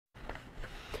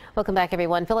Welcome back,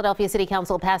 everyone. Philadelphia City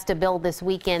Council passed a bill this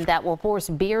weekend that will force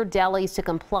beer delis to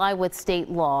comply with state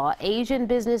law. Asian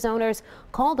business owners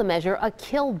call the measure a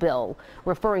kill bill,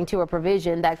 referring to a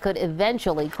provision that could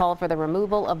eventually call for the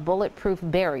removal of bulletproof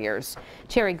barriers.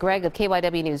 Cherri, Gregg of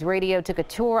KYW News Radio took a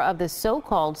tour of the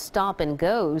so-called stop and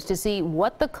goes to see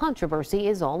what the controversy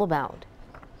is all about.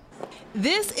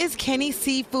 This is Kenny's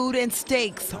Seafood and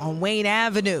Steaks on Wayne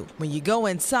Avenue. When you go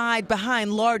inside,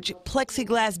 behind large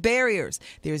plexiglass barriers,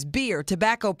 there's beer,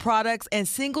 tobacco products, and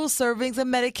single servings of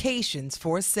medications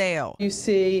for sale. You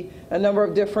see a number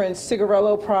of different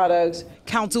cigarillo products.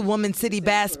 Councilwoman City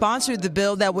Bass sponsored the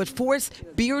bill that would force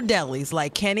beer delis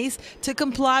like Kenny's to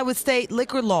comply with state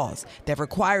liquor laws that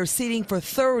require seating for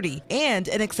 30 and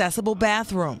an accessible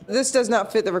bathroom. This does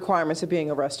not fit the requirements of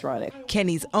being a restaurant.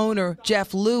 Kenny's owner,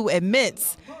 Jeff Liu,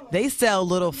 admits they sell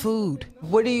little food.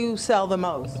 What do you sell the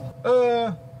most?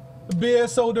 Beer,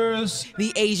 sodas.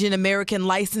 The Asian American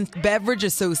Licensed Beverage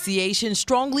Association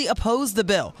strongly opposed the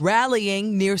bill,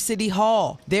 rallying near City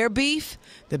Hall. Their beef?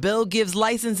 The bill gives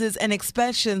licenses and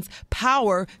inspections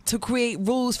power to create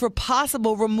rules for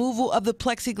possible removal of the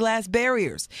plexiglass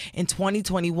barriers in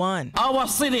 2021. Our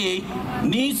city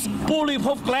needs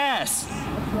bulletproof glass,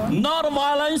 not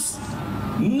violence,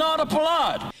 not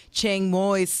blood. Chang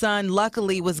Moy's son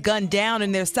luckily was gunned down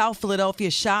in their South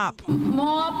Philadelphia shop.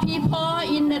 More people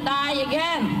in the die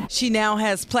again. She now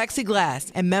has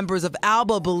plexiglass, and members of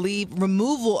ALBA believe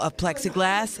removal of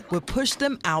plexiglass would push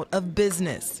them out of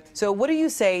business. So what do you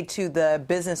say to the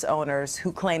business owners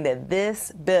who claim that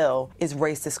this bill is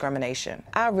race discrimination?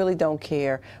 I really don't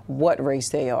care what race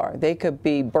they are. They could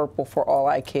be purple for all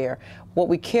I care. What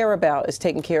we care about is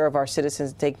taking care of our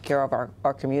citizens, taking care of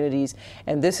our communities,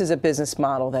 and this is a business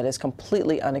model that is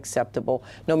completely unacceptable,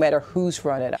 no matter who's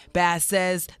run it. Bass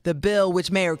says the bill, which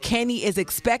Mayor Kenny is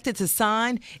expected to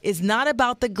sign, is not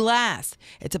about the glass.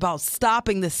 It's about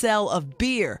stopping the sale of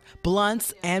beer,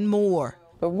 blunts, and more.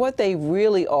 But what they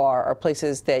really are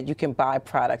places that you can buy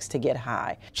products to get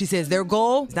high. She says their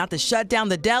goal is not to shut down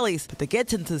the delis, but to get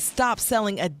them to stop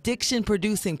selling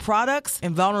addiction-producing products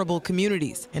in vulnerable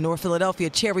communities. In North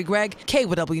Philadelphia, Cherri, Gregg,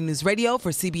 KYW News Radio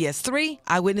for CBS 3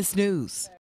 Eyewitness News.